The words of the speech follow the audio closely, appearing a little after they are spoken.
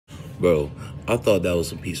Bro, I thought that was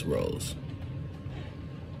some pizza rolls.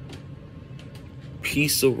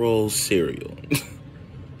 Pizza roll cereal.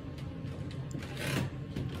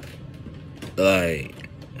 Like,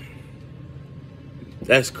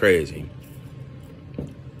 that's crazy.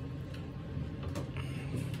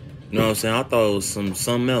 You know what I'm saying? I thought it was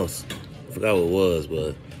something else. I forgot what it was,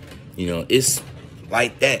 but it's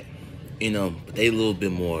like that. But they a little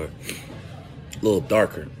bit more, a little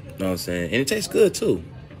darker. You know what I'm saying? And it tastes good too.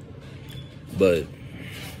 But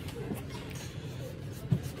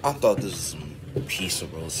I thought this was some pizza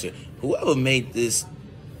roll cereal. Whoever made this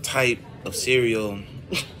type of cereal,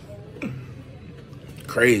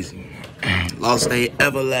 crazy. Lost their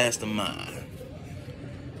everlasting mind.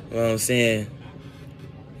 You know what I'm saying?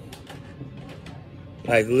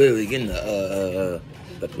 Like literally getting the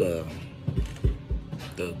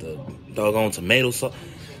doggone tomato sauce.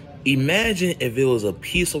 Imagine if it was a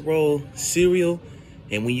pizza roll cereal,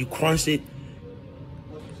 and when you crunch it,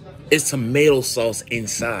 it's tomato sauce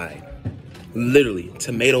inside. Literally,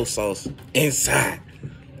 tomato sauce inside.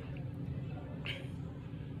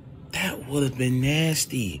 That would have been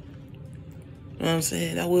nasty. You know what I'm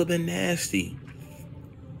saying? That would have been nasty.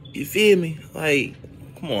 You feel me? Like,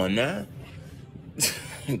 come on now.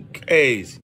 Crazy.